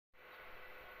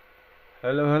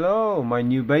Hello, my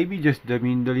new baby just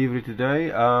been delivered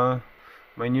today.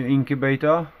 My new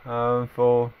incubator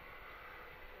for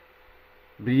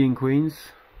breeding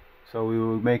queens. So we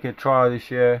will make a trial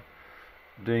this year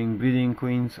doing breeding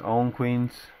queens, own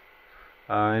queens,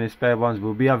 and the spare ones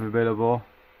will be available.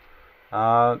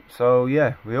 So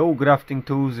yeah, we're all grafting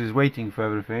tools is waiting for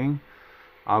everything.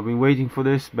 I've been waiting for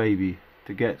this baby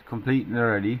to get complete and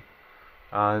ready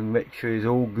and make sure it's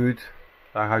all good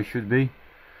like how it should be.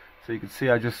 So you can see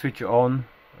I just switch it on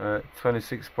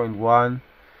 26.1,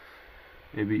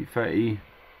 maybe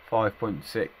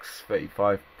 35.6,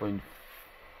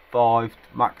 35.5,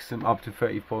 maximum up to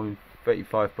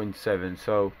 35.7.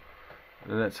 So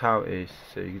and that's how it is.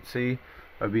 So you can see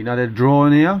there'll be another drawer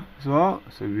in here as well.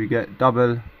 So we get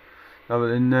double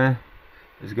in there.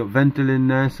 It's got ventil in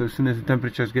there, so as soon as the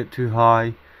temperatures get too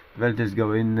high, ventilators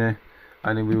go in there,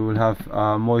 and then we will have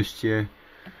moisture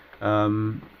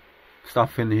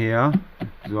stuff in here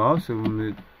as well. So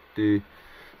when the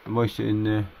moisture in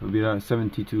there will be around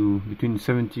between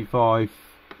 75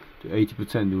 to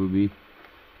 80% it will be,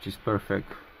 which is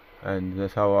perfect, and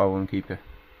that's how I want to keep it.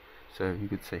 So you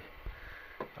could see,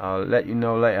 I'll let you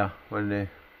know later when they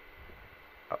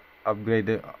upgrade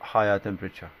the higher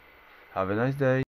temperature. Have a nice day.